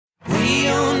We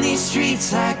own these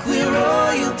streets like we're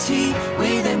royalty,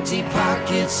 with empty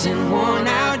pockets and worn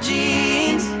out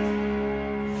jeans.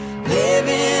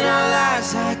 Living our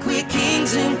lives like we're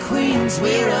kings and queens.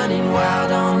 We're running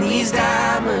wild on these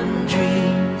diamond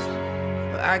dreams.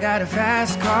 I got a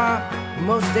fast car, but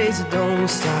most days it don't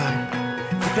start,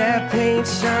 but that paint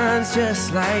shines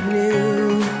just like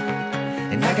new.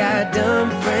 And I got dumb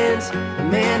friends, but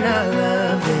man I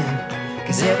love them,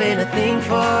 'cause there ain't a thing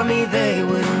for me they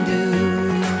wouldn't do.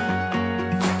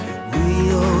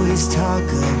 We always talk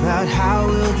about how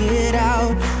we'll get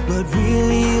out, but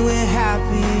really we're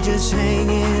happy just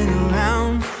hanging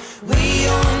around. We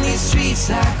own these streets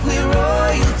like we're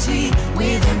royalty,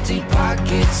 with empty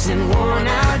pockets and worn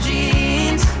out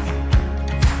jeans.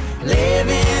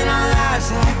 Living our lives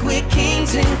like we're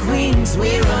kings and queens.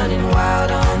 We're running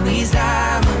wild on these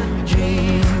diamond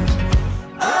dreams.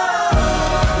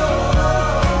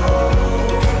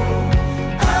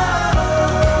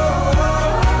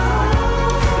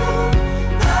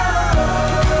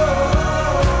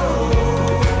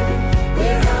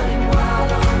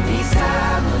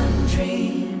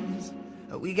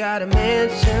 We got a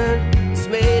mansion, it's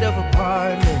made of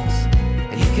apartments,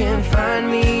 and you can find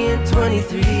me in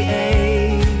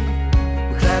 23A.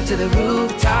 We climb to the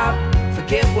rooftop,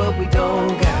 forget what we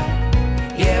don't got.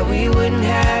 Yeah, we wouldn't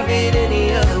have it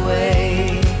any other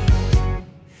way.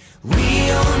 We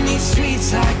own these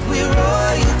streets like we're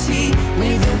royalty,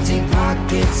 with empty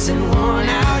pockets and worn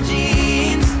out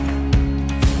jeans.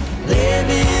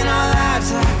 Living our lives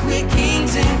like we're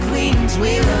kings and queens.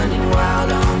 We're running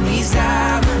wild on these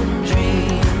diamond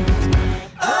dreams.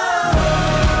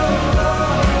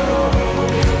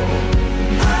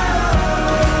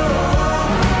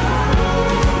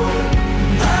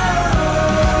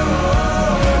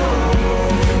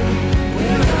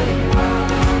 We're running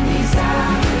wild on these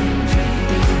diamond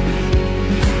dreams.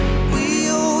 We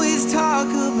always talk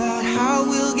about how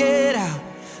we'll get out,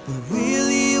 but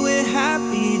really we're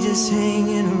happy just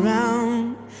hanging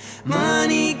around.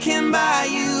 Money can buy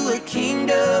you a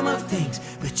kingdom of things,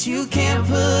 but you can't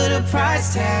put a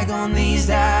price tag on these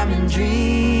diamond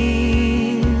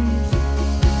dreams.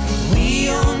 We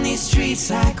own these streets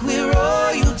like we're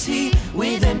royalty,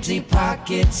 with empty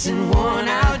pockets and worn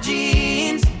out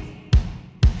jeans.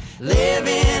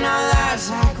 Living our lives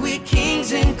like we're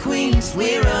kings and queens.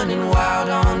 We're running wild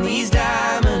on these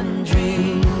diamond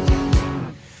dreams.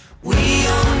 We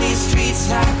own these streets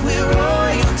like we're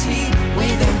royalty,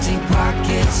 with empty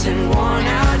pockets and worn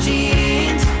out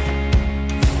jeans.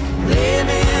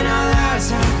 Living our lives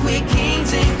like we're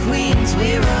kings and queens.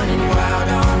 We're running wild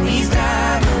on these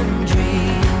diamond dreams.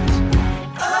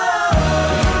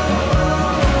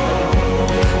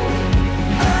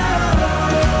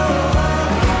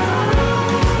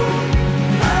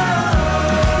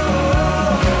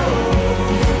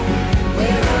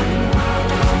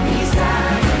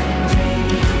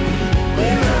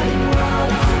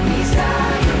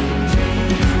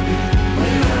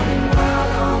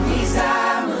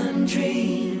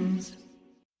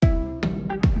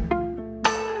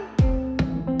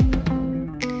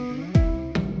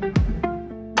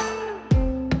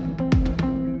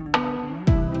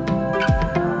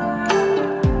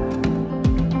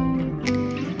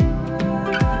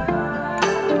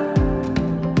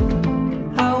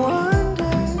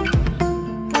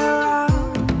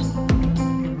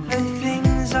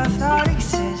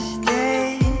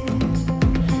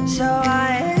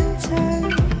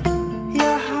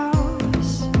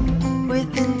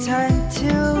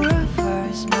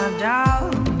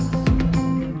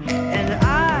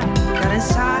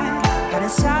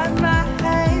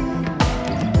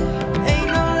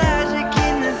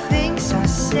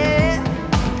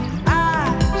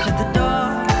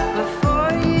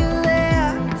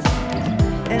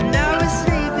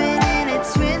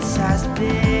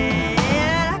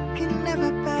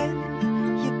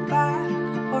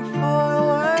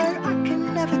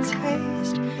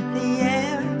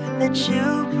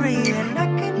 You breathe, and I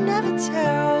can never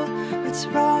tell what's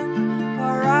wrong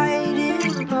or right in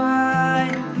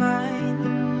my mind.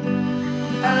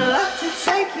 I'd love to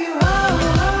take you home,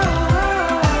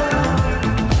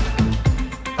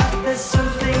 but there's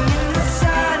something in the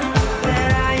sun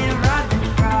that I am running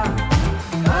from.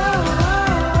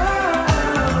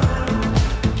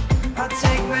 I'll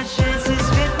take my chances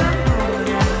with the moon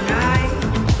at night.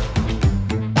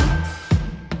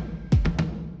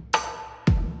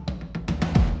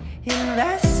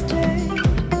 Invested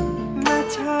my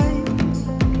time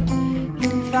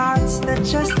in thoughts that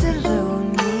just elude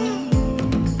me,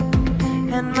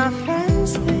 and my friends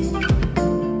think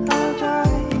I'll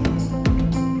die,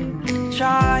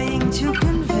 trying to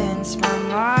convince my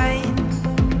mind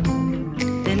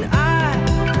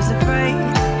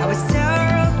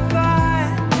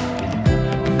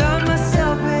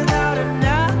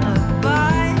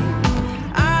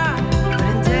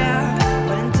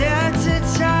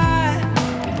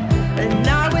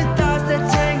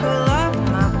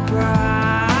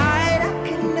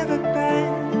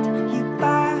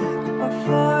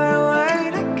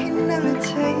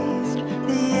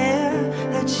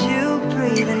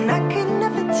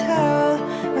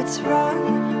what's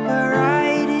wrong or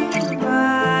right in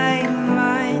my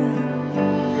mind.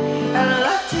 I'd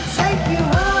love to take you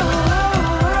home,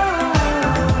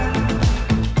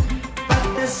 but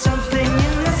there's something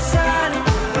in the sun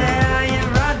that I am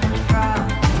running from.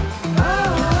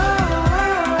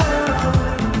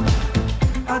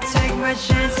 I'll take my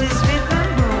chances with the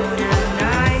moon at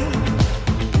night.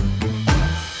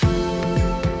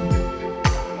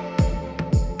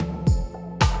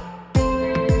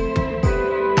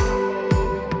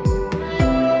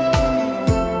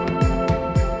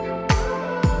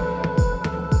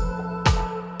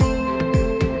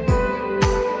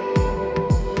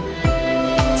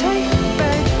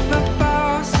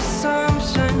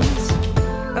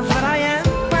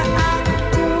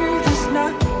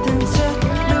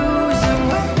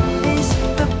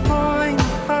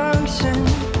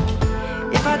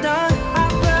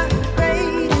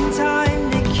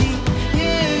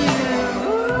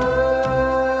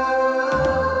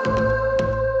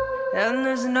 And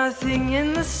there's nothing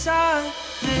in the sun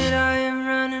that I am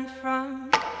running from.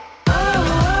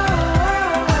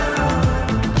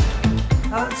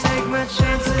 I'll take my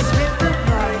chances with the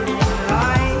blinding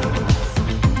lights.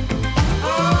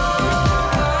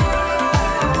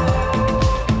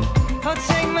 I'll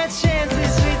take my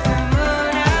chances with the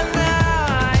moon and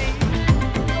night.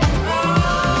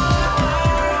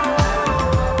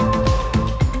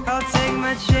 I'll take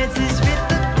my chances with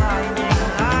the blinding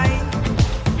light.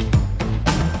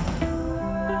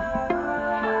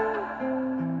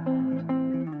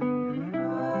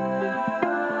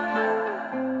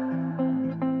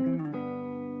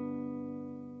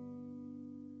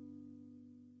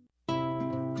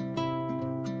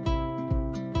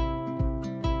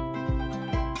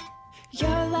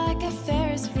 You're like a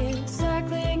Ferris wheel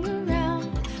circling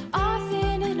around, off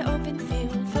in an open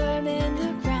field, firm in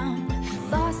the ground,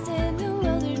 lost in the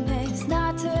wilderness,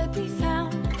 not to be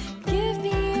found. Give me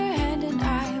your hand and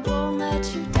I won't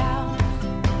let you down.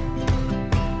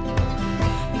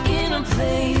 In a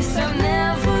place I've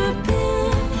never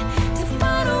been, to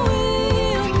find a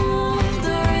way I'm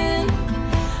wandering.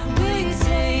 Will you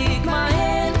take my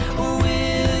hand or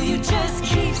will you just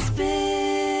keep spinning?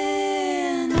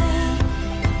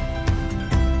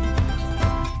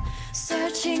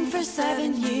 Searching for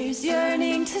 7 years,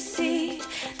 yearning to see.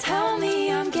 Tell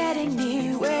me I'm getting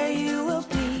near where you will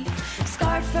be.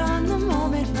 Scarred from the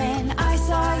moment when I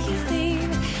saw you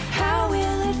leave. How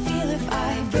will it feel if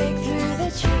I break through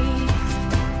the trees?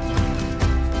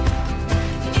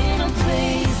 In a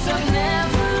place I've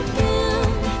never been,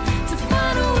 to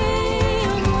find a way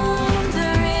I'm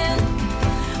wandering.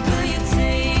 Will you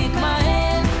take my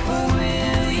hand or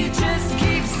will you just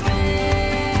keep spinning?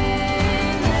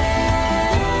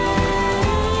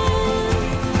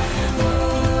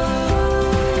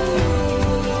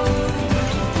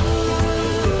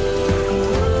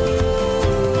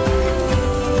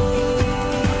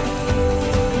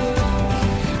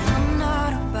 I'm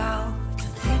not about to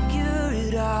figure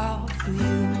it out for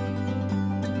you.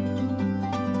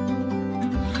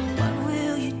 What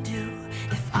will you do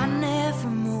if I never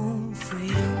move for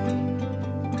you?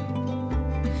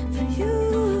 For you,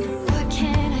 what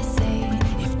can I say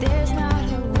if there's not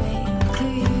a way to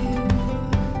you?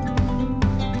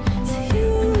 To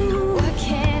you, what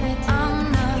can I do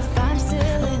if I'm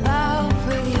still in love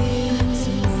with you?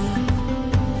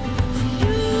 For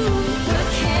you, what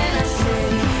can I say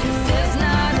if there's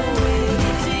not a way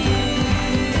to you?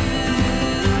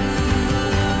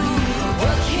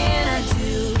 What can I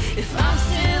do if I'm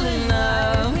still in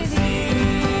love with you?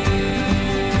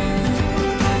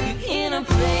 In a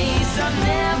place I've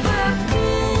never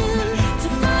been, to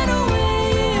find a way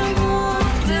I'm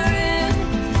wandering.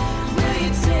 Will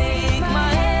you take my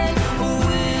hand or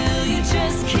will you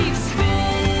just keep spinning?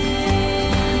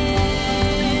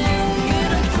 In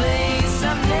a place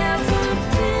I've never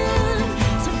been,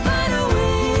 to find a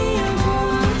way I'm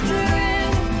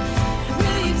wandering.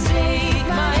 Will you take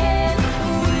my hand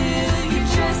or will you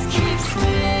just keep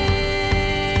spinning?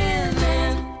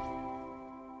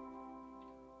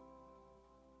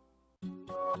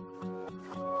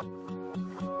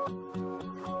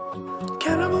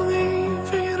 Can I believe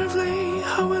figuratively?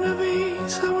 How would I be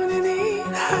someone you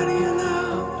need? How do you know?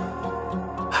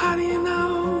 How do you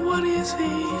know? What do you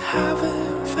see?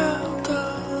 Haven't felt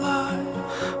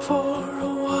alive for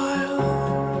a while.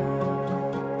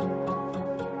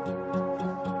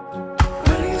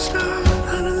 Ready to start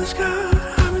under the sky.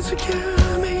 I'm insecure,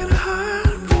 making it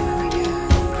hard.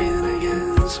 Breathing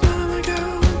again, smell my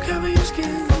girl, cover your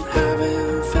skin.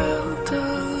 Haven't felt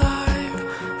alive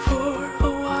for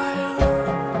a while.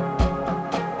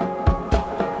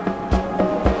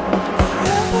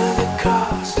 Remember the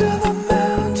cost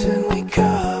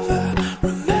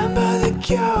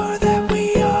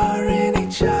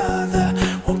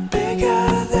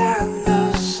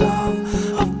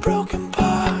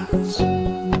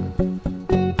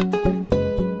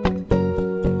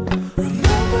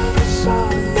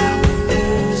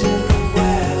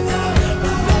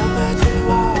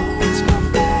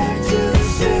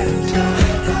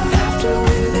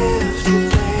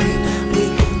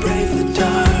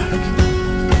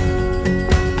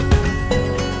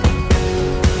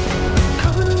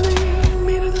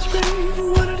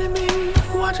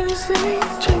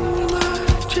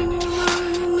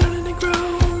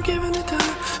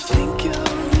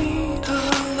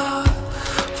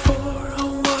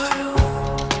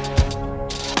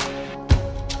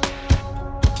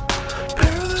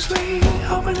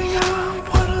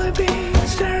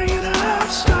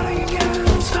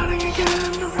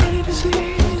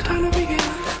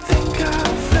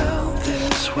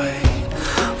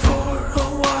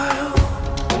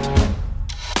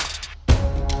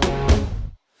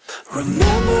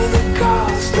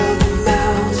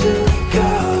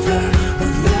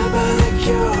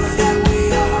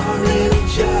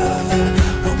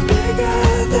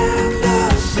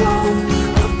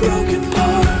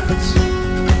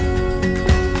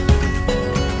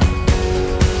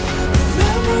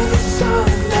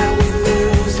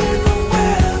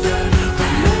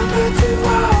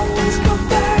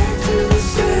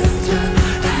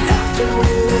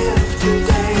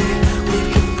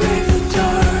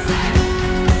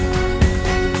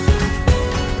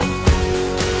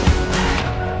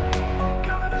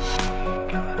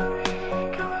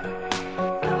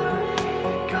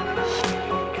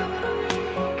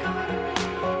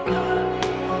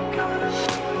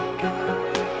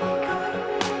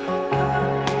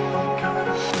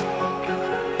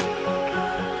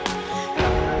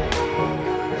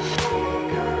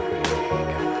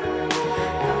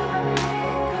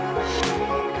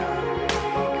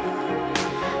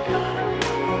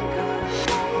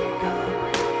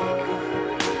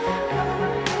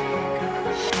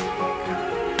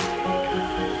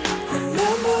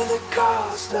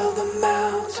cost of the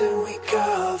mountain we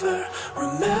cover.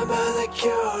 Remember the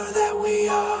cure that we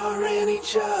are in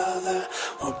each other.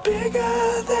 We're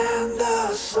bigger than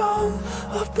the sum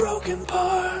of broken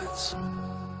parts.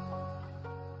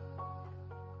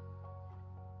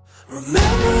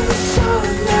 Remember the sun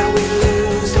that we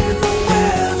lose in the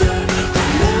weather.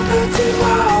 Remember to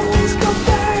always come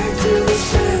back to the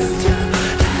center.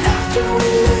 And after we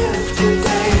live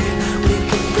today, we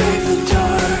can brave the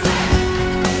dark.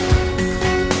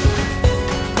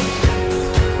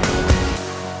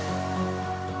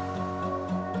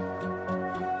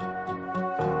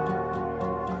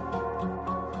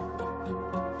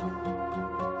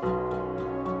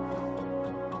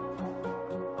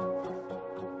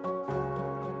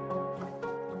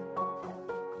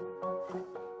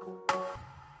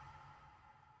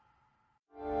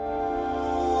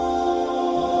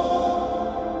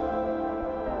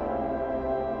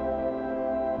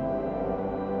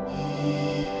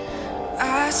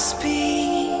 I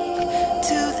speak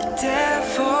to the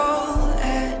devil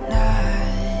at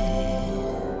night.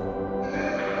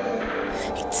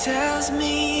 He tells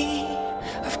me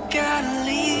I've gotta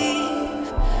leave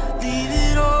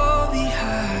it all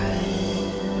behind.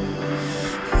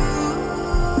 Ooh,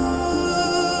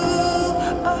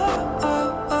 oh, oh,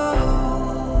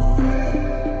 oh.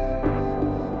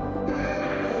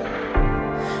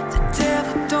 The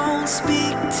devil don't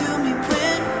speak to me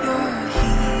when you're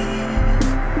here.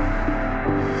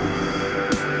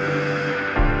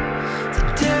 The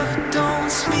devil don't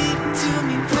speak to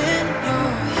me when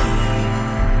you're here.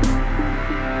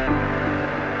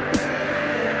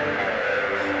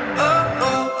 Oh,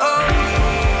 oh, oh.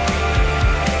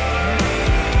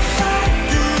 Fight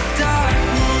the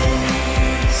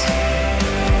darkness.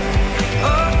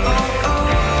 Oh, oh, oh.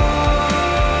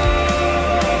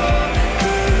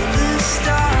 Through the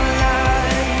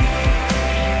starlight,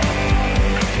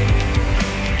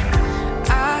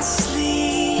 I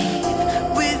sleep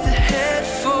with a head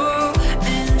full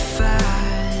and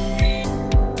fight.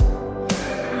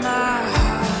 My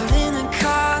heart in a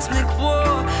cosmic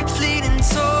war, fleeting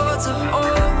towards a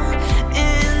hole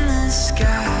in the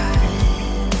sky.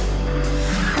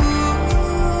 Ooh,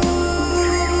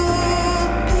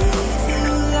 be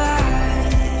the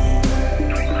light.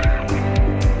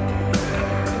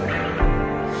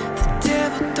 The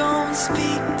devil don't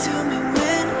speak to me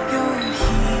when you're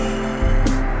here.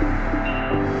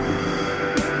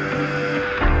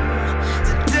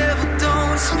 The devil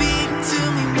don't speak to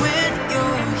me when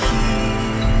you're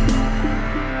here.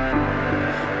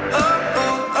 Oh,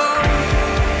 oh, oh.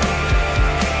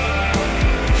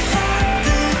 Fight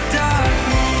the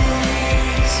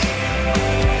darkness.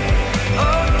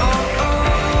 Oh, oh, oh.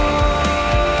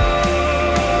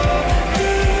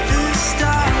 Through the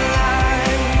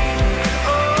starlight.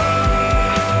 Oh,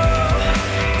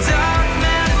 dark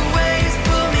matter waves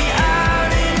pull me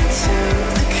out into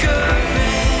the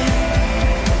current.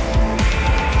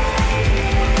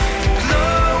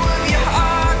 Glow of your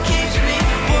heart keeps me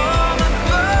warm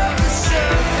above the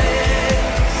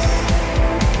surface.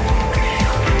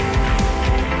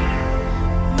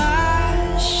 My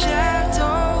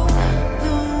shadow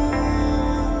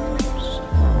looms.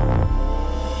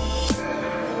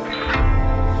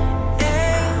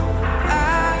 Am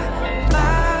I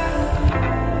my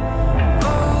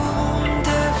own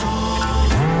devil?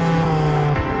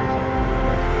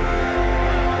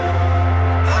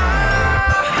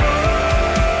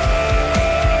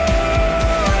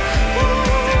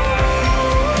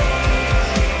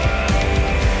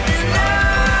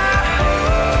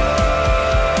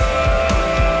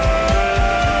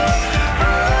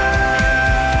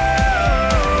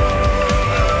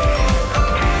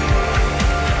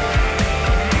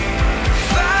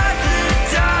 Fight the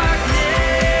darkness.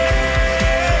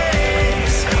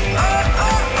 Oh,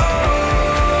 oh, oh.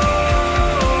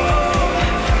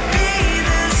 Be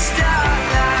the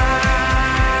starlight.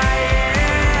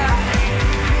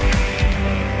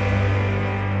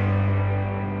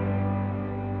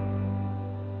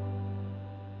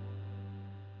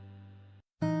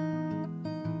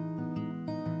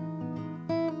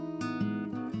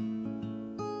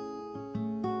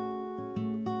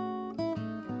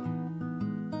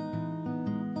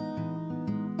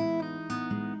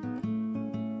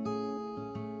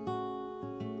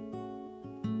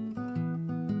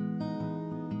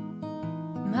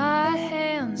 My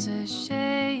hands are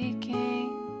shaking,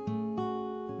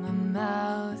 my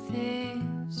mouth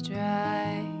is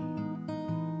dry.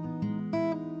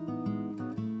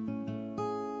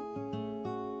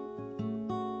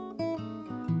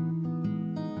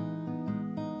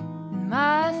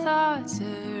 My thoughts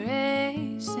are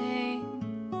racing,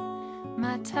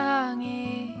 my tongue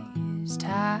is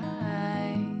tied.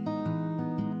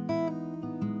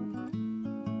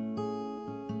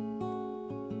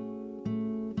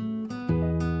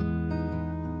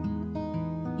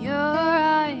 Your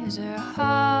eyes are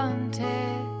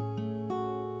haunted,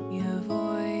 your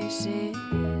voice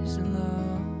is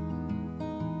low.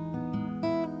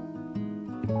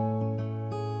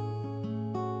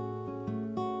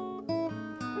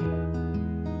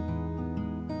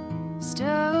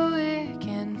 Stoic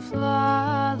and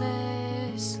flawlessly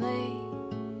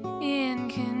in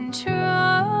control.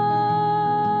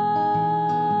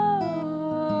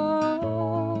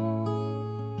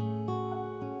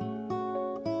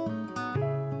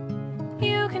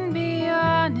 You can be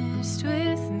honest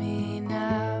with me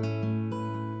now.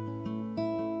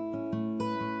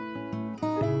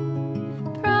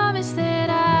 Promise that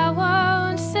I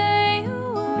won't say a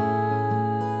word.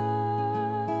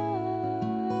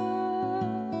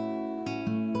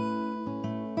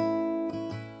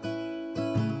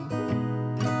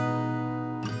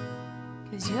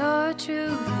 'Cause your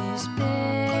truth is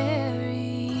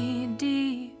buried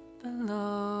deep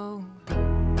below.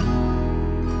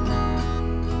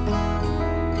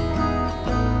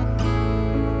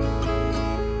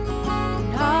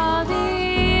 And all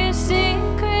these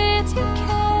secrets you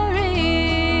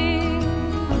carry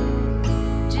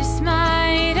just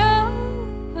might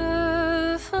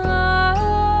overflow.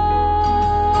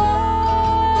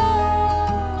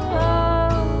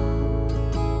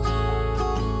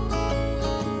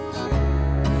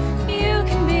 You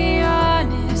can be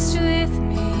honest with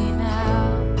me now.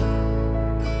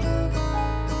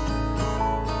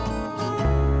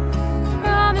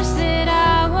 Promise that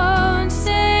I won't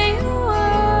say a word.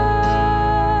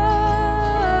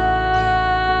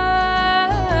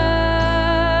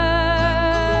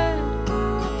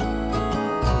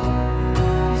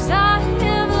 'Cause I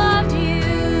have loved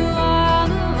you all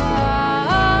along.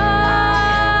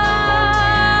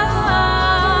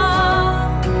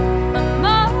 I'm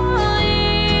all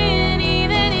in,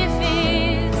 even if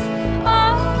it's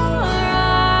all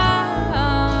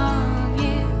wrong.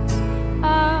 It's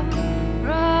all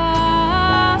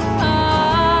wrong.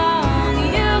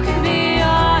 You can be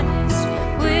honest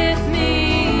with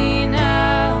me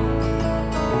now.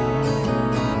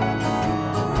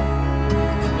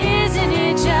 Isn't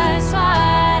it just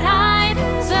what I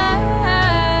deserve?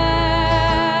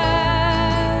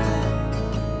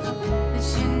 But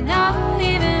you're not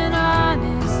even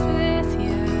honest with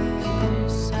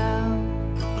yourself.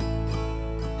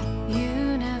 You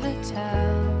never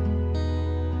tell.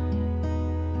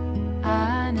 I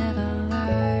never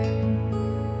learn.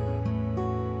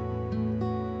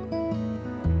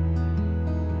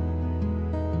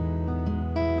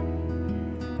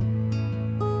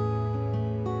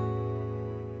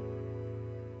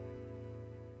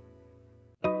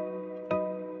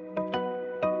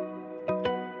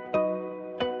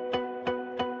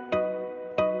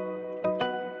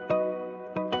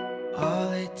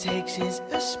 All it takes is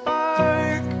a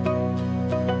spark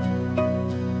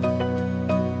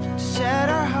to set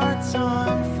our hearts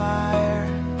on fire.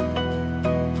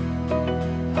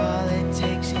 All it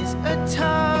takes is a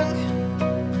tongue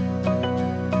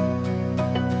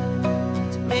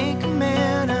to make a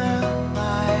man a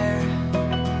liar.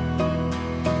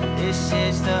 This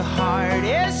is the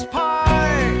hardest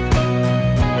part,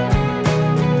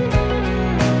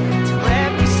 to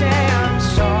let me say I'm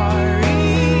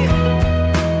sorry.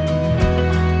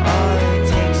 All it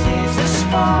takes is a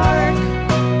spark.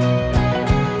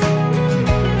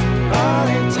 All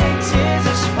it takes is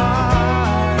a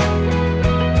spark.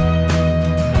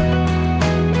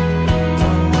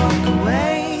 Don't walk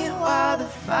away while the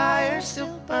fire's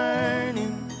still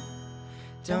burning.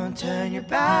 Don't turn your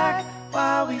back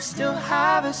while we still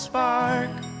have a spark.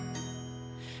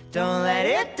 Don't let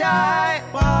it die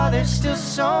while there's still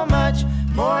so much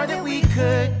more that we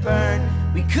could burn.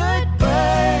 We could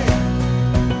burn.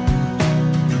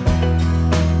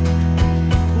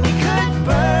 We could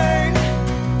burn.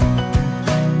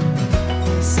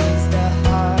 This is the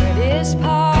hardest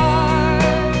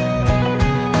part,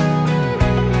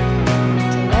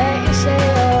 to let you say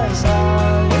you're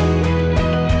sorry.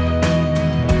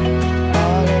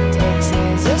 All it takes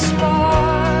is a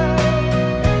spark.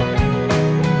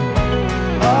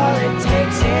 All it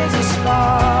takes is a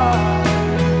spark.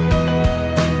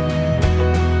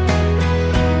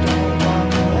 Don't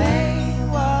walk away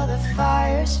while the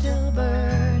fire's still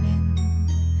burning.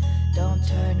 Don't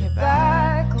turn your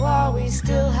back while we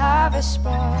still have a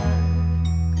spark.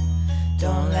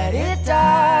 Don't let it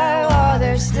die while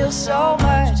there's still so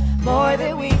much more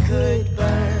that we could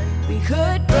burn. We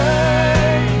could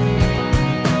burn.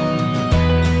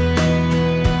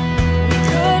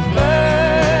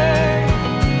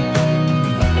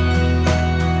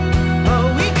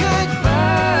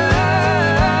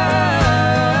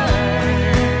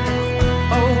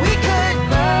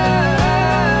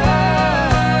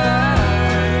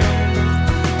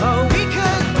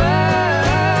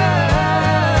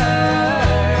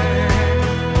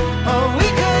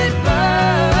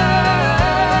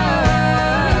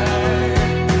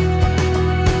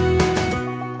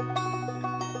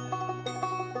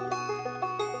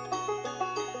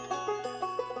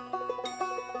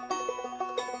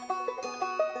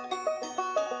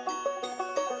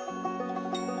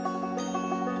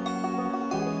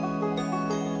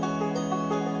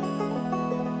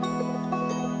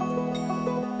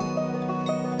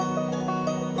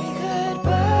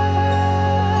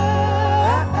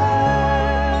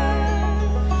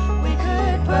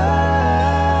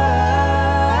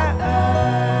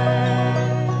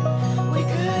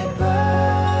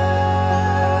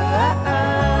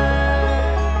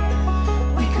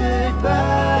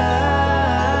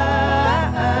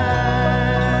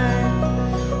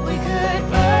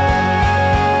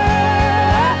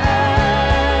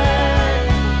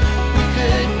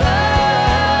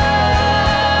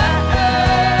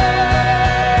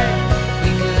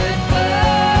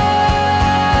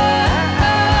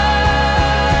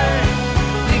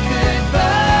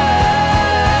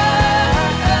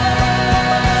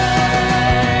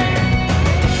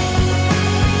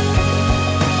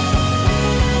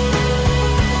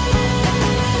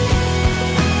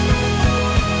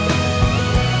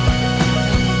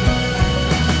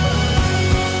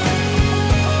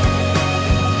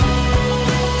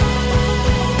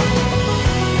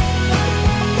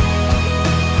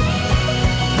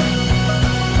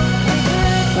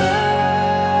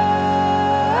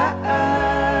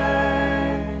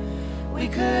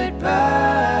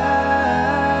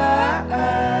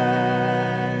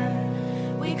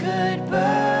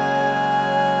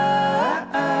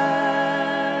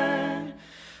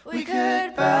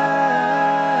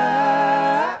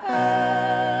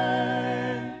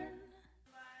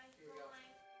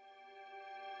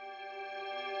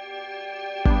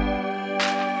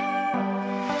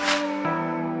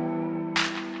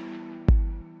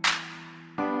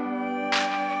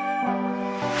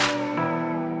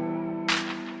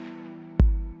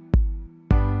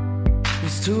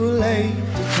 It's too late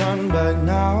to turn back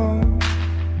now.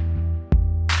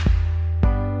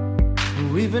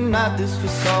 We've been at this for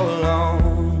so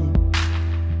long.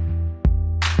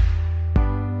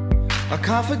 I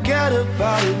can't forget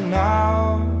about it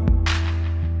now.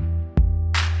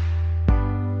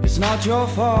 It's not your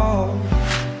fault,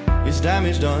 it's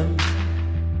damage done.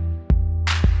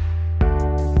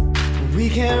 We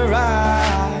can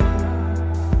ride,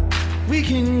 we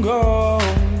can go,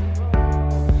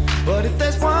 but if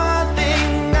there's one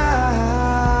thing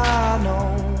I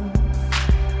know,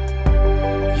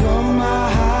 you're my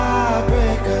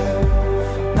heartbreaker.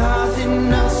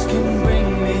 Nothing else can bring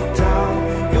me down.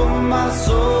 You're my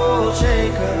soul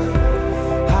shaker,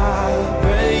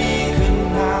 heartbreaker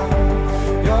now.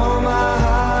 You're my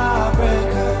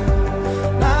heartbreaker.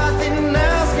 Nothing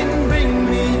else can bring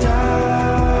me down.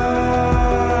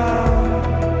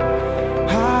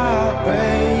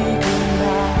 Heartbreaker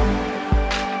now.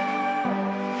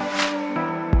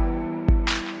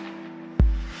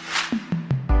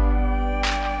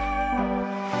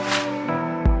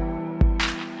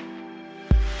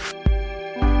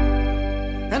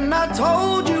 And I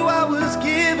told you I was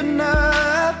giving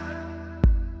up,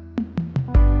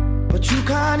 but you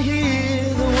can't hear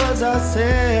the words I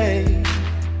say.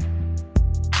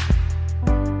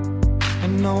 I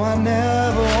know I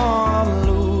never wanna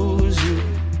lose you,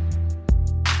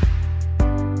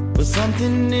 but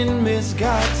something in me's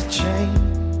got to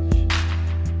change.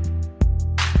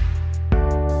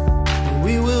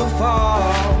 We will fall,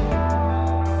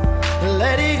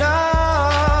 let it go.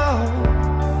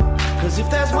 'Cause if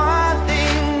there's one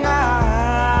thing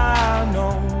I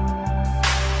know,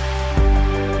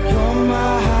 you're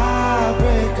my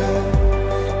heartbreaker.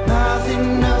 Nothing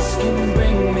else can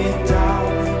bring me down.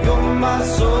 You're my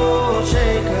soul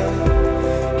shaker,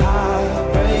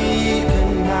 heartbreaker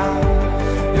now.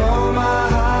 You're my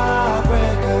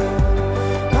heartbreaker.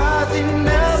 Nothing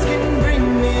else can bring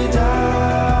me down.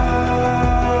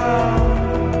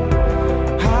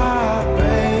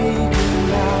 Heartbreaker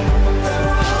now.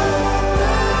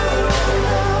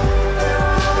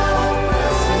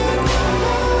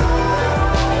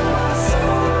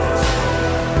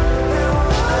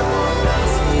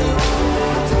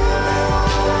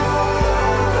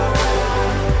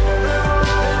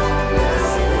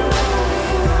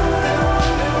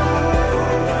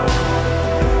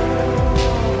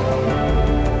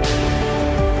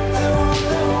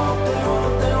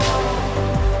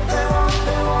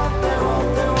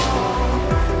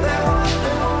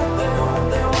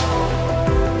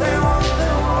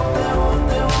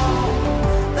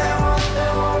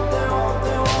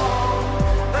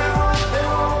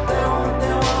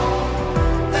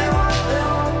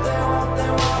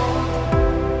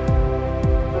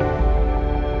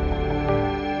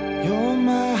 You're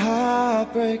my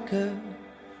heartbreaker.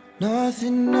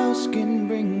 Nothing else can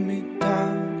bring me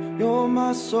down. You're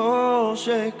my soul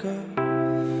shaker,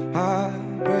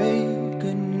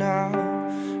 heartbreaker now.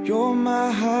 You're my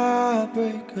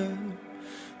heartbreaker.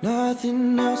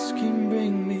 Nothing else can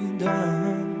bring me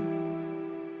down.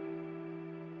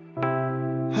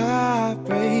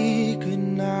 Heartbreaker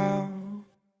now.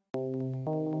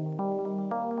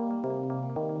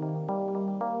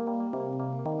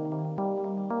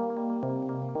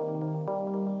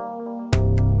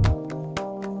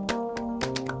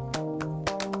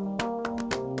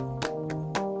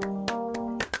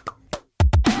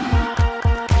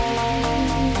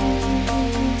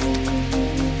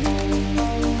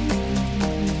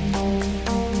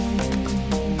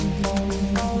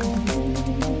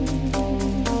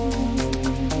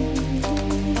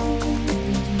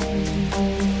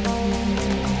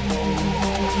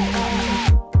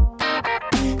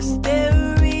 Is there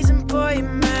a reason for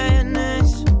your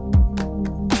madness?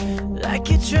 Like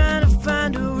you're trying to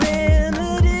find a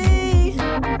remedy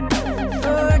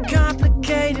for a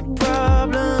complicated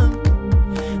problem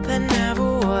that never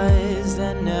was,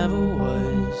 that never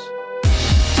was.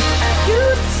 You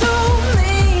told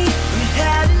me you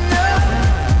had enough,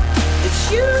 that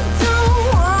you don't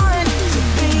want to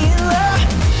be in love.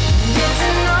 It's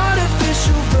an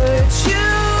artificial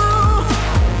virtue,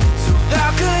 so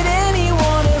how could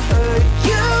anyone have hurt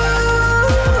you?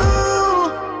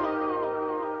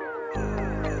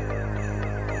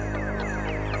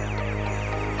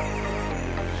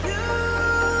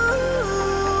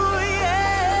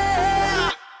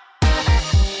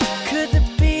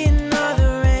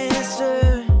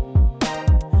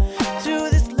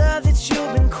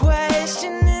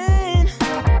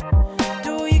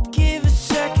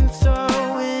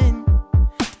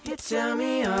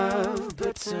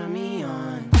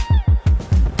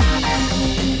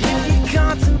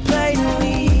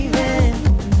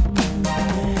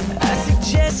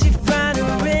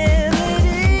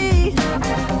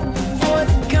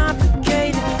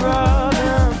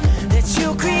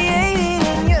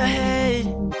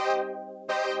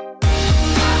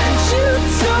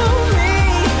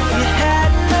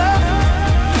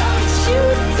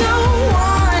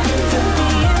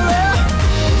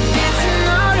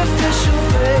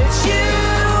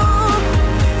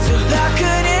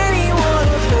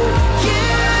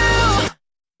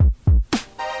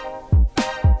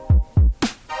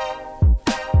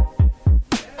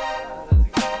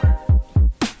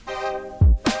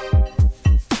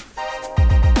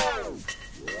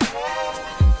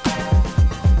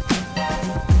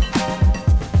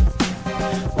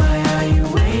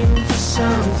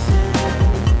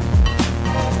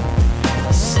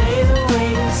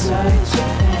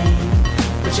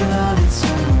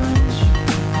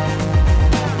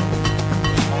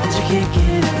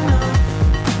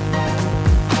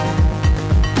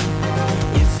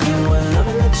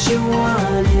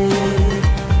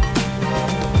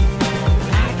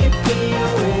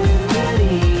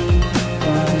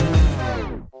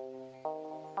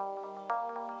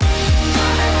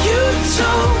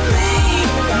 told me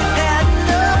you had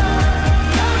enough,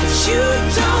 but you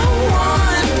don't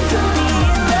want for me.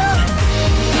 Love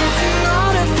is an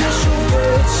artificial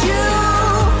virtue,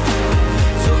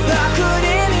 so how could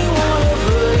anyone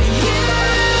hurt you?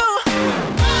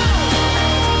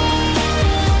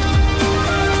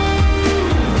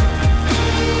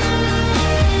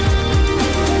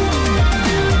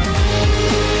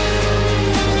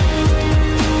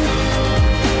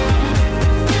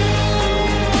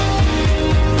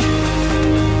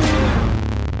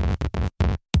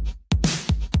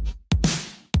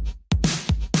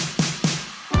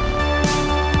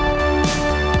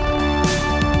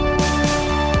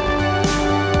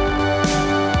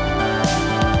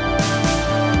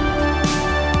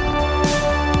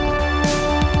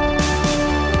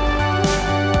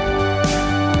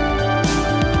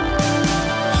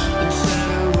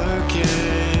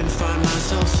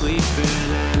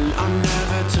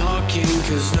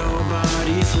 Cause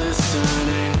nobody's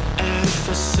listening, and if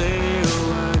I say a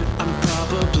word, I'm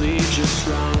probably just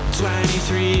wrong.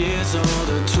 23 years old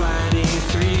or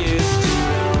 23 years too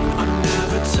long. I'm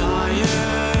never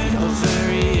tired or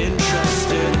very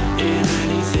interested in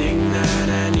anything that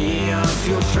any of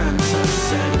your friends have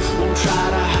said. Won't try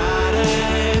to hide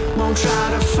it, won't try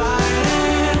to fight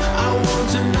it, I won't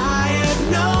deny it,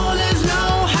 no, there's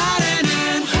no hiding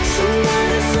it.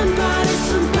 Somebody, somebody,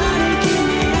 somebody give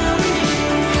me out of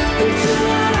here. Until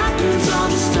that happens, I'll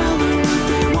just tell them what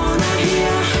they wanna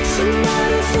hear.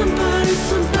 Somebody, somebody,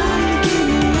 somebody get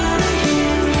me out of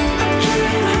here. I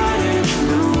can't hide it,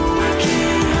 no, I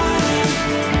can't hide it.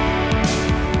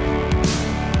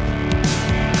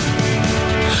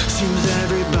 Seems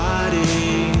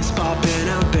everybody's popping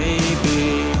out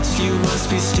babies. You must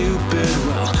be stupid,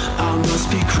 well, I must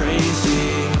be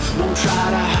crazy. Won't try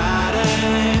to hide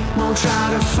it, won't try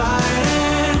to fight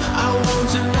it, I won't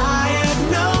deny it,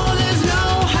 no, there's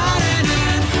no hiding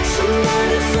it.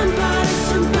 Somebody, somebody,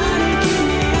 somebody get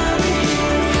me out of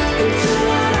here. Until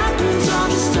that happens, I'll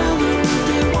just tell them what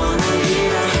they wanna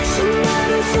hear.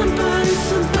 Somebody, somebody,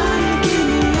 somebody get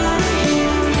me out of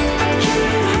here. I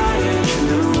can't hide it,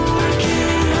 no, I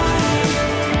can't hide it.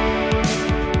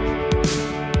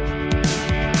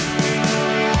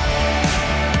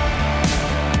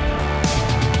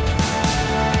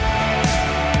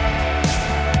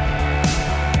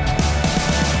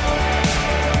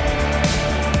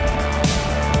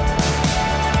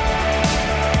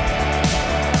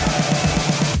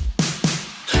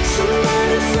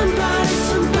 Somebody, somebody,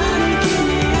 somebody get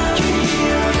me out of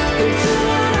here. Until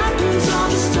that happens, I'll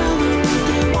just tell them what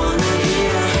they wanna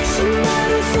hear.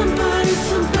 Somebody, somebody,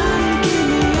 somebody get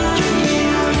me out of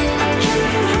here. I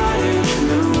can't hide it,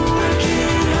 no, I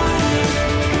can't hide it.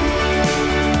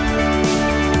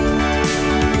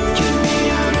 Get me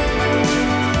out. Get me out. Get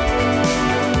me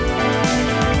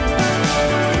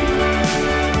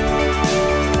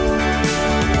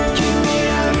out. Get me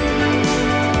out.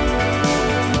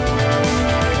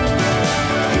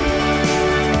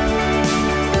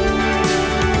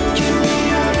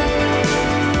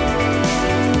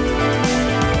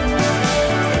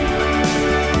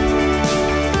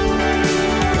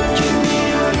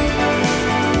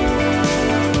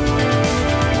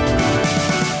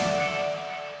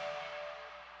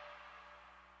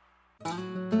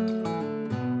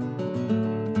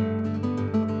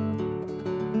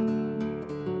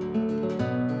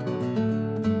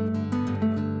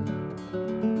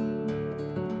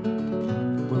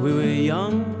 When we were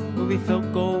young, when we felt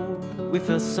gold, we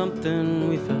felt something,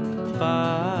 we felt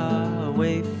far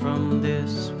away from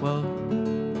this world.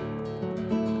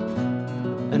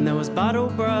 And there was bottle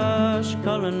brush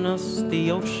calling us,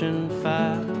 the ocean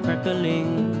fire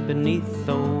crackling beneath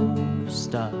those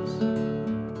stars.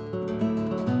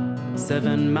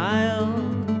 7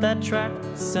 miles, that track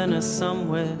sent us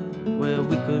somewhere where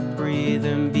we could breathe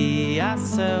and be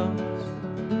ourselves.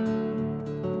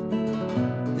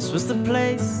 This was the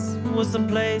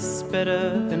place better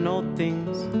than old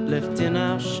things left in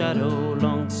our shadow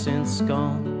long since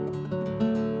gone.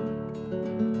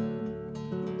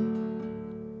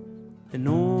 And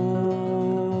always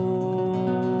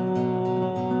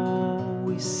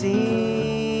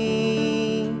seems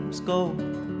gold.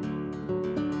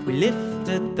 We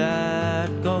lifted that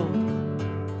gold.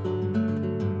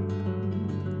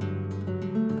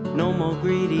 No more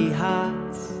greedy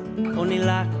hearts, only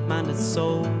like-minded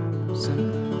souls.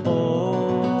 And always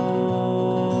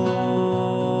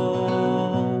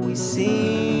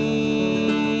seems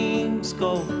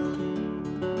gold.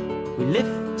 We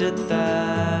lifted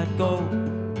that gold.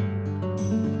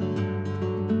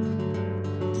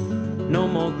 No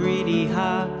more greedy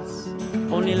hearts,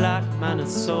 only like-minded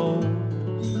souls.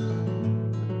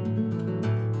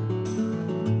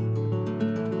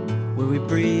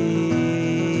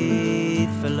 breathe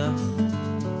for love.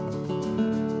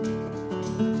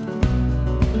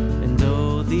 And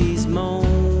all these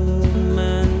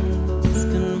moments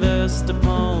conversed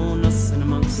upon us in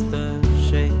amongst the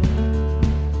shade,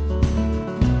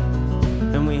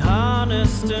 and we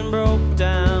harnessed and broke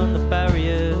down the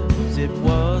barriers. It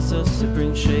was us that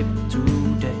bring shape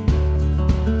today.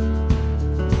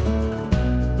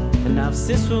 And I've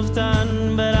since moved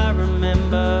on, but I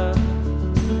remember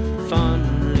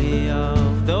fondly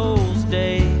of those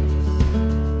days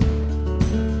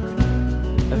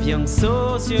of young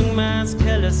souls, young minds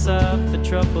careless of the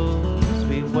troubles.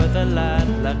 We were the light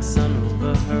like sun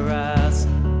over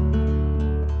horizon.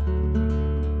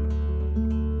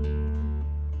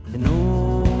 And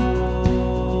all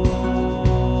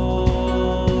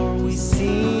we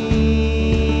seen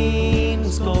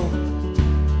was gold.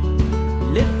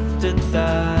 Lifted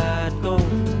that gold.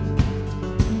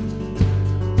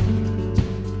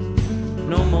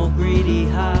 No more greedy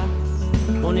hearts,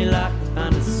 only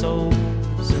like-minded souls.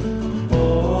 And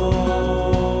all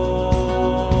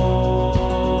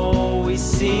we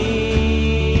seen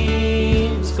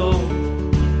was gold.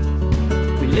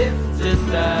 We lifted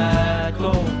that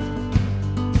gold.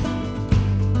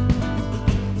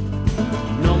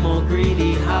 No more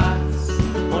greedy hearts,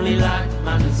 only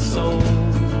like-minded souls.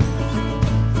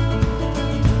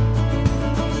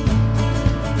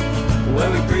 Where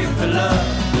we breathe for love.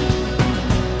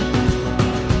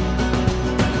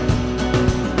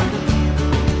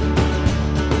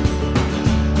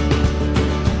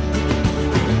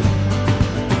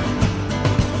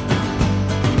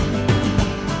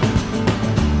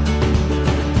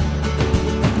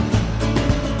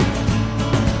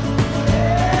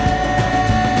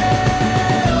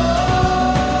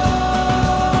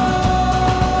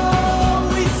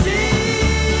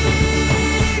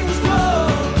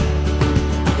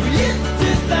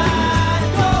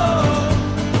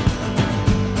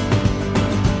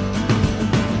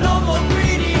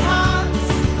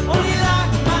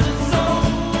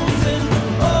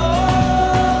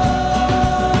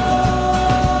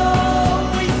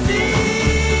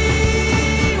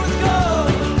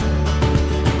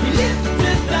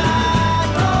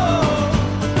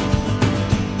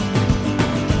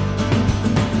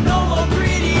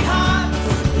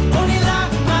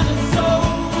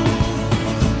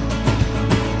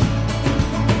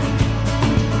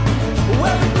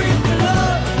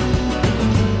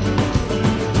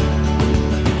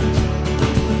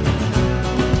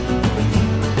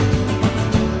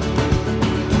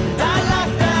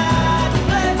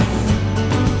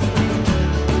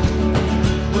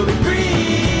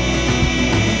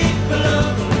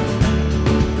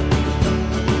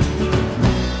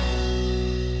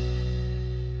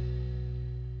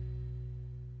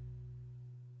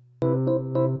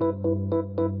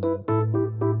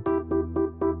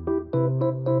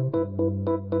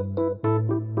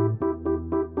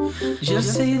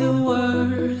 Just say the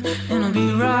word and I'll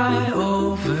be right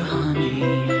over, honey.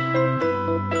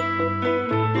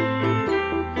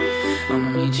 I'll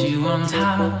meet you on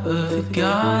top of the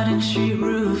Garden Street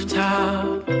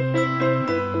rooftop.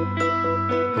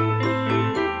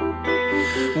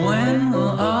 When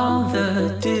will all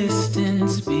the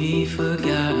distance be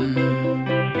forgotten?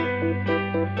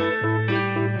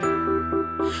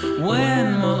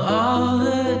 When will all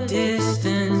the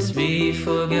distance be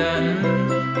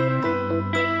forgotten?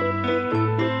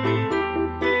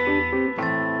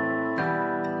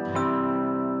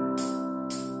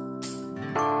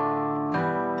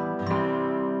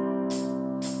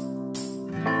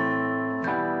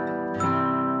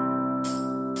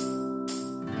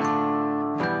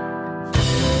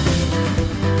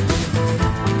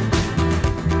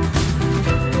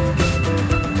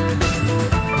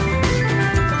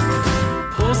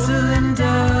 Porcelain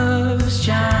doves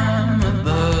chime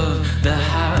above the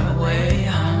highway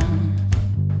hum.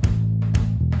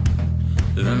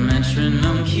 The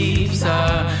metronome keeps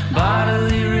our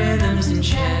bodily rhythms in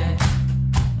check.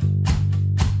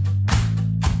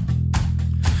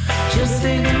 Just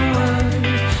say the word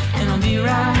and I'll be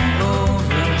right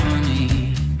over,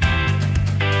 honey.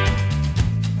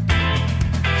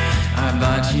 I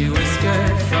bought you a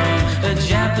skirt from a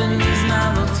Japanese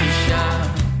novelty shop.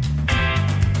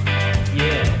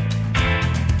 Yeah.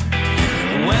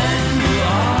 When will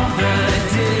all the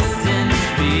distance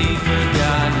be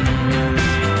forgotten?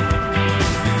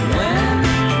 When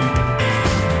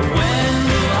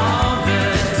will all the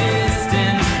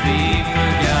distance be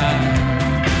forgotten?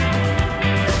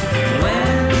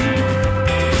 When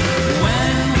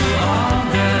will all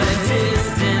the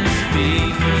distance be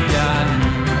forgotten?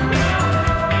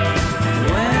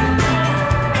 When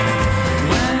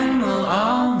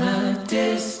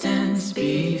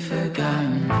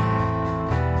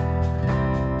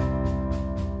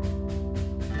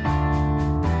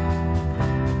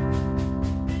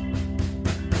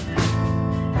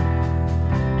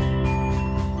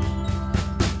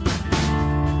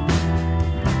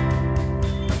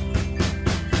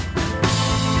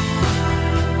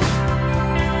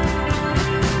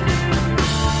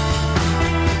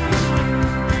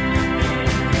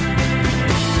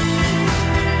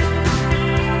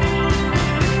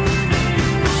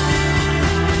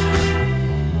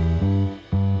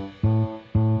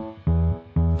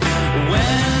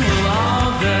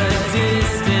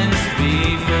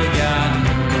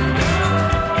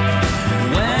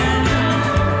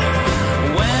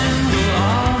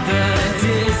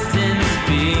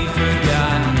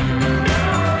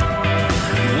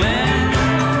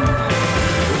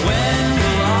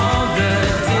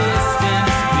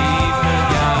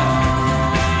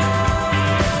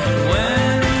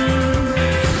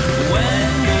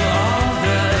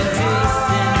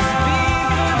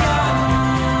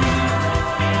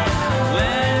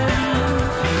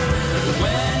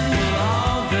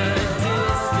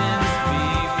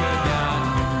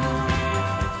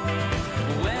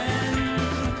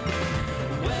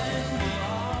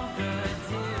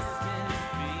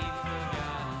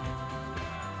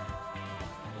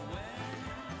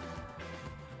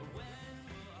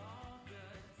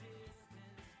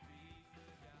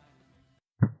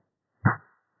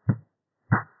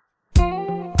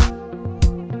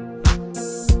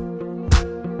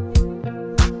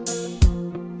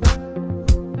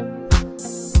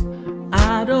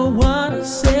I don't wanna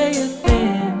say a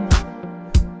thing.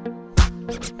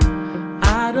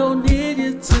 I don't need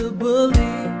you to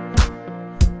believe.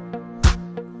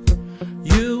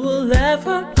 You will laugh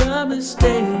at your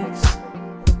mistakes.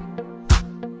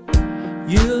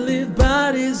 You leave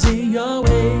bodies in your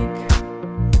wake.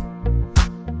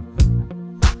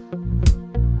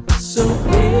 So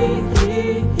hey,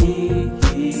 hey, hey,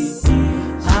 hey,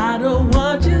 hey. I don't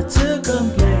want you to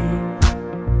complain.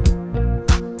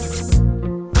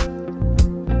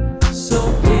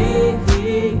 So hey,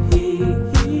 hey, hey,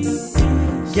 hey,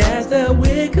 hey. Guess that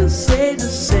we could say the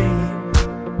same.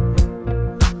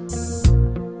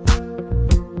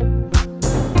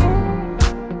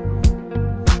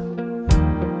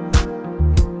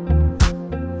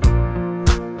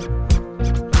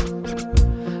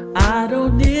 I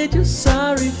don't need your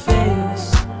sorry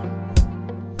face.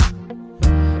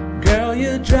 Girl,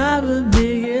 you're driving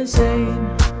me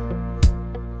insane.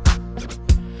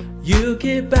 You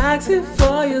keep asking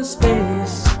for your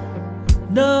space.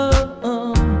 No,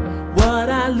 what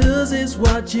I lose is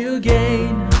what you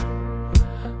gain.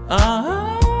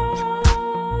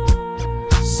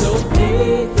 So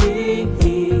hey, hey,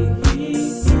 hey,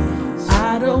 hey,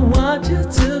 I don't want you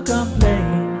to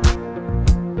complain.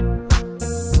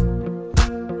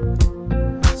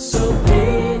 So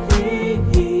hey, hey,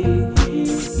 hey, hey,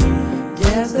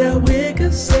 guess that we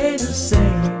could say the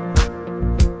same.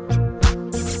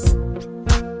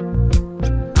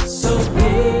 So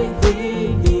hey,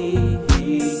 hey, hey,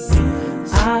 hey,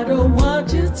 I don't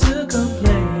want you to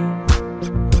complain.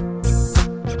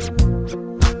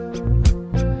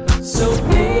 So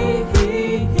hey,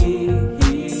 hey, hey,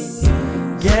 hey,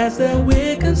 guess that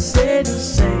we could say the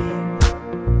same.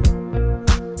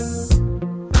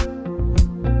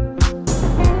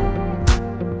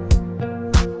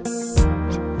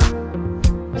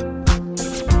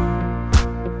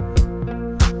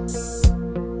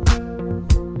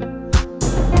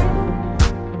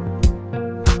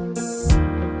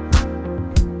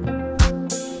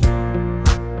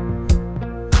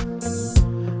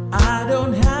 I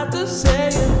don't have to say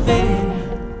a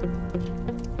thing.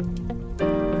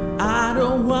 I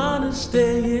don't wanna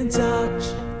stay in touch.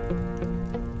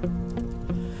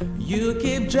 You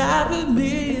keep driving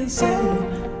me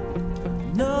insane.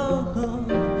 No,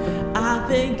 I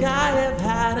think I have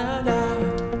had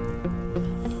enough.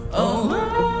 Oh,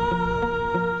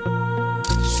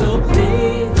 so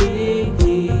please,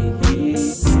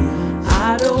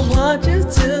 I don't want you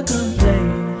to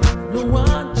complain. Don't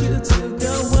want you to,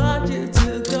 don't want you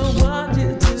to, don't want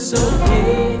you to. So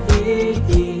hey, hey,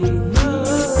 hey, no.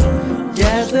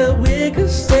 Guess that we could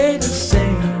stay the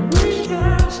same. We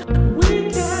can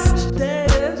stay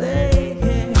the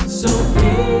same. So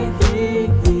hey, hey,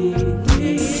 hey,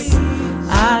 hey,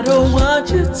 I don't want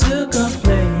you to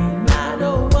complain. I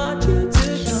don't want you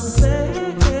to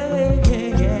complain.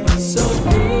 So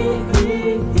hey,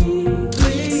 hey, hey,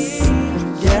 please.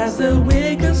 Guess that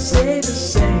we could stay the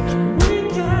same.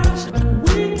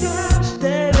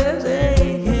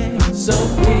 So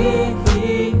hey,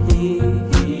 hey, hey,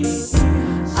 hey,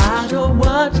 I don't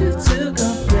want you to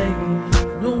complain.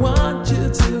 Don't want you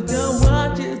to, don't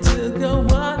want you to, don't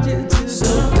want you to. So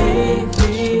hey,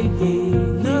 hey, hey,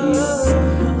 no.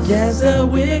 Guess that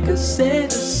we could stay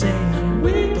the same.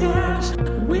 We can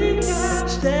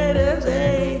stay the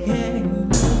same.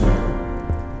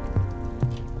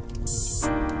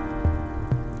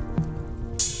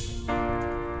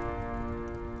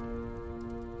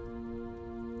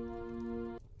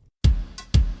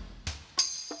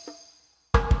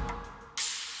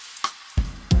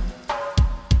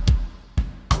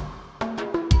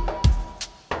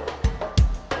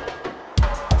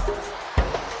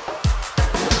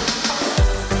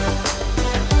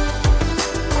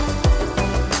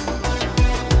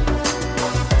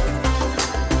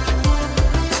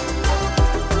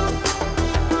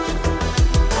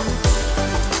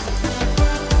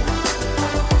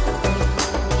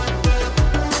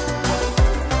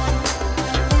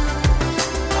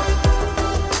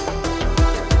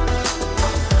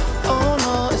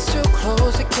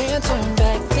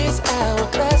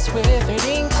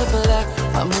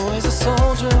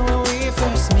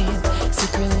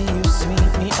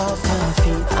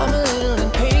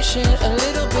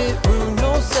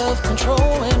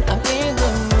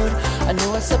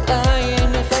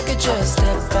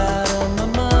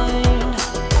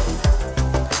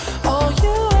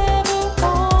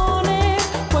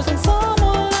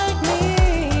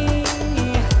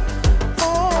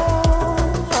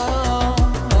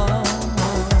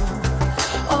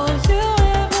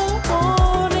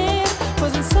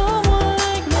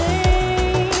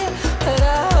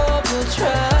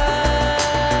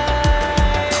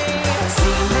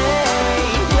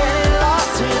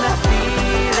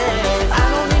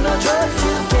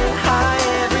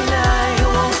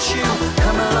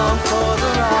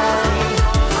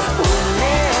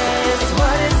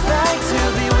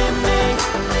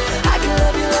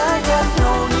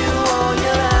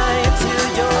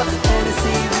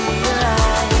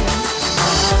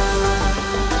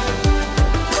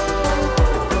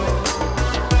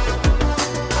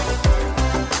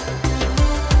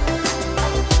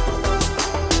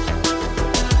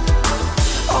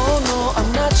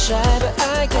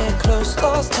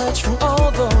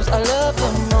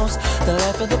 the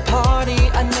life of the party.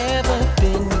 I never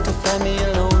been. You can find me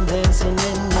alone dancing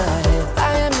in my head.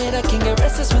 I admit I can get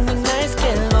restless when the nights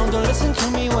get long. Don't listen to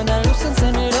me when I lose sense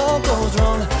and it all goes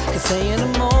wrong. Could say in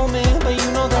a moment, but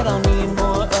you know that I'll need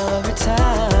more of your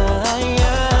time.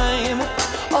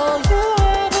 All you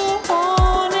ever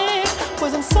wanted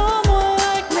wasn't someone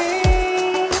like me,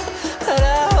 but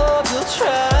I hope you'll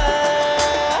try.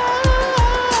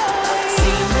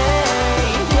 See me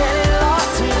getting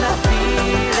lost when I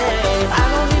feel it. I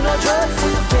don't need no drugs to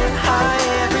get high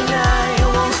every night.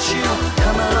 Won't you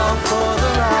come along for the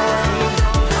ride?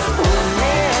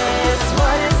 Witness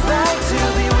what it's like to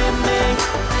be with me.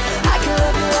 I can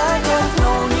love you like I've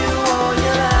known you all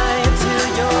your life, till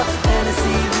your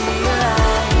fantasy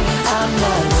realize. I'm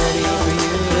not ready for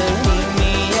you to leave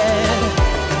me yet.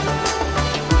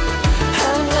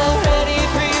 I'm not ready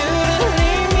for you to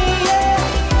leave me yet.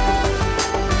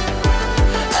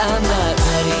 I'm not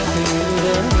ready for you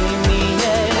to leave me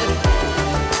yet.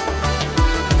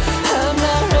 I'm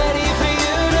not ready for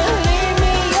you to leave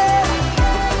me yet.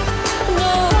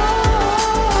 No.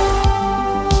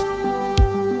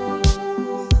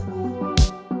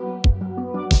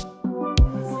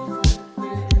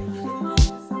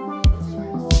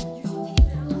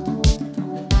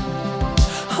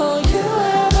 All you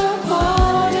ever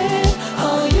wanted,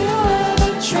 all you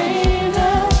ever dreamed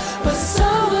of, was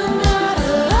someone not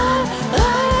alive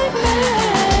like me.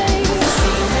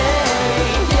 See me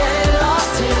getting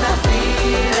lost and I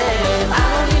feel it. I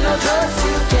don't need no drugs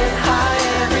to get high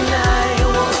every night.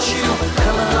 Won't you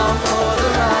come along for the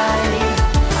ride?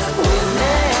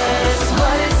 Witness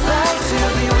what it's like to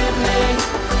be with me.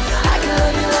 I can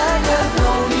love you like I've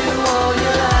known you all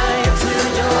your life, till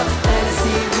your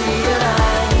fantasy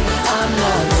realize. I'm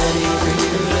not ready for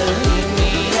you to leave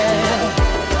me yet.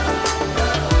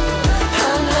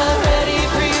 I'm not ready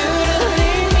for you to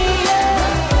leave me yet.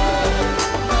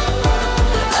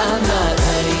 I'm not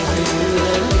ready for you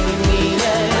to leave me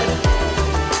yet.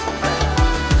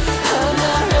 I'm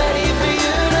not ready for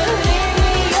you to leave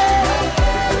me yet.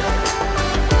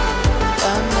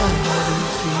 I'm not ready for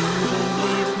you to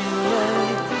leave me yet.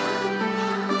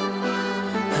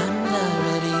 I'm not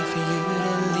ready for you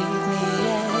to leave me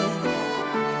yet.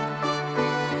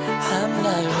 I'm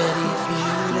not ready for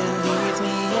you to leave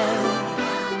me yet.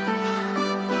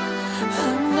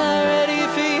 I'm not ready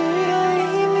for you to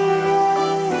leave me yet.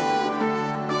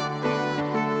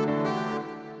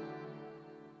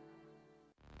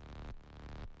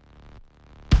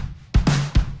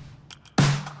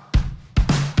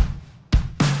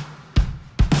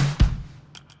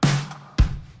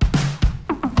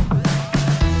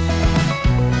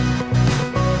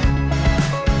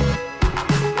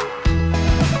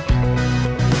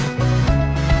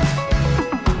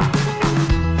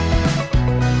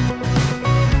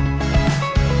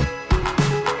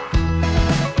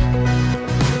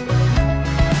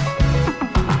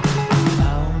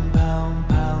 Pound, pound,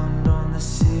 pound on the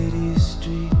city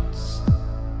streets.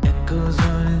 Echoes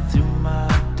running through my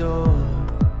door.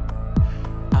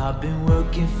 I've been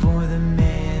working for the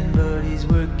man, but he's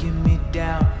working me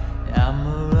down.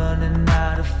 I'm running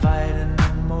out of fighting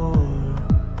no more.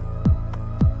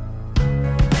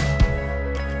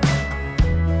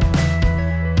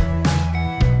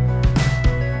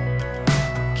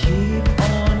 Keep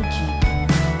on keeping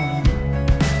on.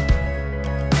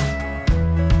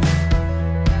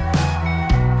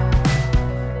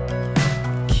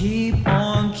 Keep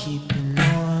on keeping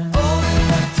on. Old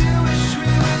enough to wish we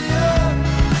were young,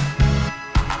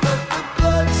 but the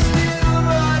blood's still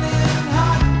running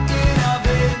hot in our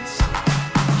veins.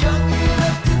 Young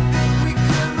enough to think we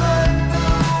could run the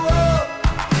world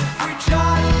if we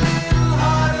tried a little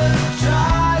harder,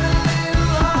 tried a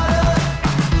little harder.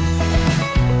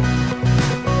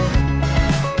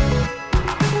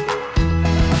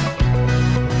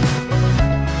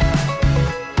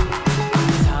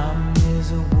 Time is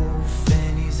a wolf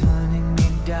and he's hunting me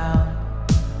down.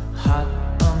 Hot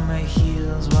on my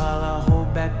heels while I hold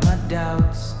back my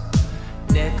doubts.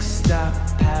 Next stop,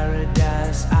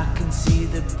 paradise. I can see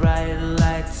the bright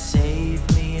light. Save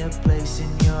me a place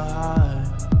in your heart.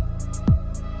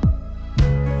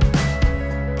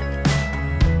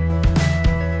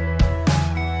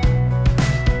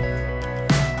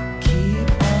 Keep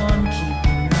on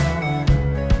keeping on.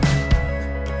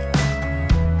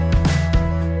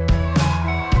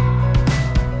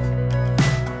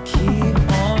 Keep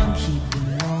on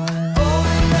keeping on. Old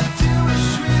enough to wish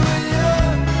we were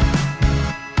young,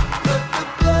 but the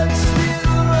blood's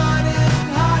still running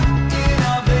hot in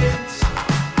our veins.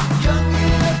 Young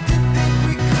enough to think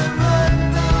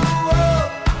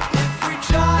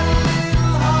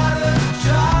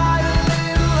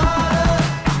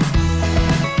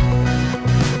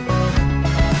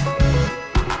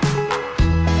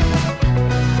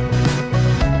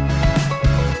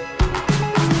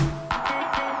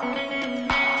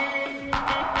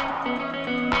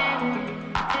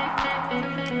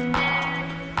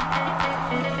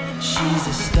she's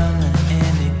a stunner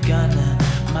and a gunner.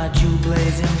 My jewel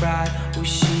blazing bright. Oh,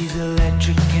 she's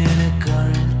electric and her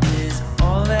current is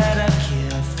all that I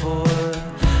care for.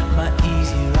 My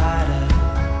easy rider,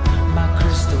 my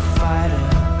crystal fighter.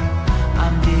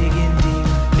 I'm digging deep,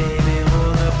 baby,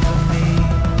 hold up for me.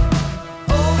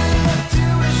 Old enough to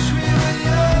wish we were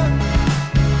young,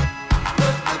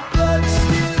 but the blood's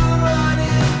still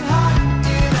running hot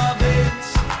in our veins.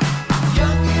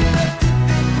 Young enough to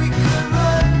think we could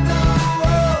run the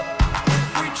world if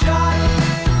we tried a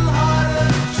little harder,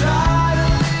 tried a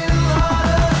little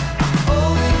harder.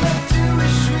 Old enough to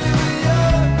wish we were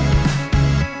young,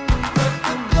 but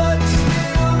the blood's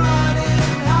still running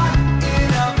hot in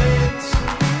our veins.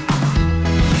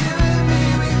 You and me,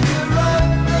 we could run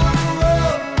the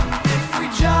world if we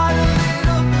tried a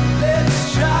little. Let's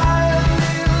try a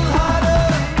little harder.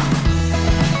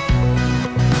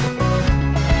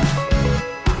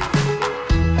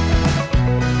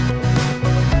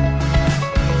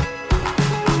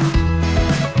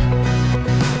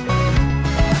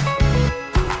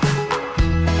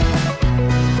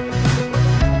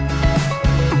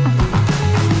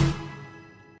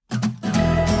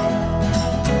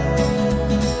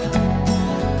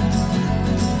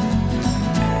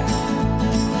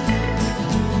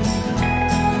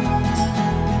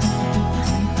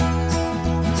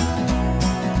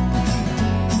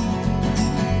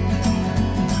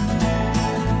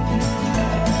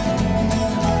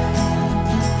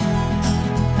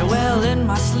 Well, in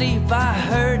my sleep I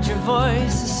heard your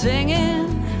voice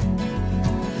singing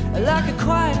like a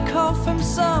quiet call from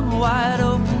some wide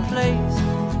open place.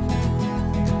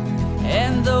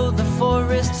 And though the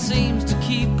forest seems to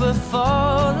keep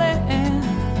a-falling,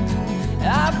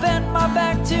 I bent my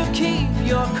back to keep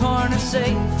your corner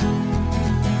safe.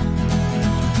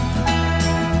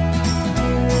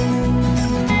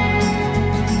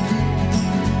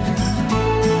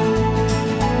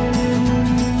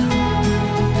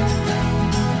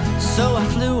 So I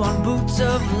flew on boots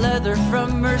of leather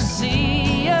from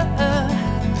Mercia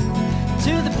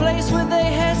to the place where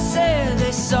they had said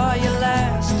they saw you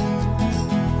last.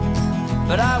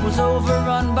 But I was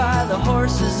overrun by the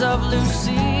horses of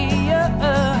Lucia,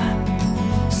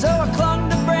 so I clung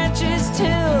to branches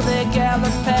till they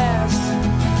galloped past.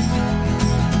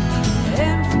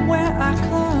 And from where I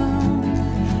clung,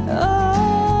 all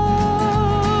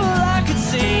I could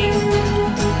see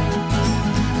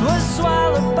was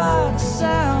swallowed by the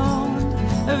sound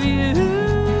of you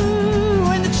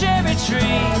in the cherry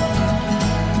tree.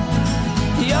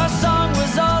 Your song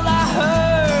was all I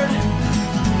heard,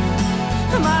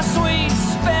 my sweet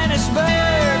Spanish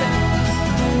bird.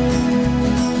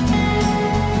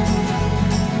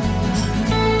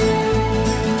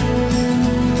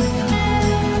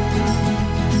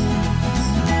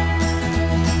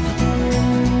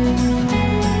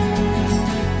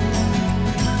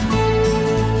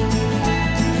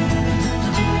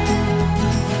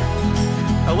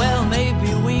 Well,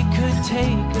 maybe we could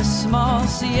take a small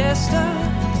siesta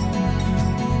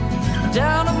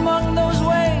down among those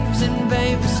waves in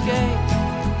Bay Biscay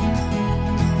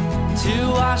to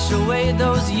wash away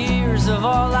those years of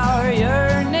all our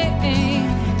yearning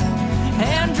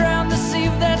and drown the sea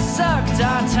that sucked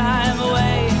our time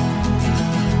away.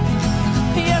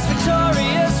 Yes,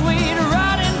 victorious, we'd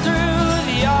riding through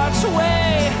the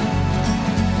archway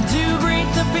to greet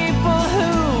the people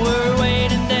who were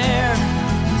waiting there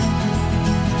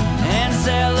and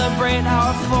celebrate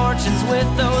our fortunes with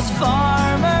those far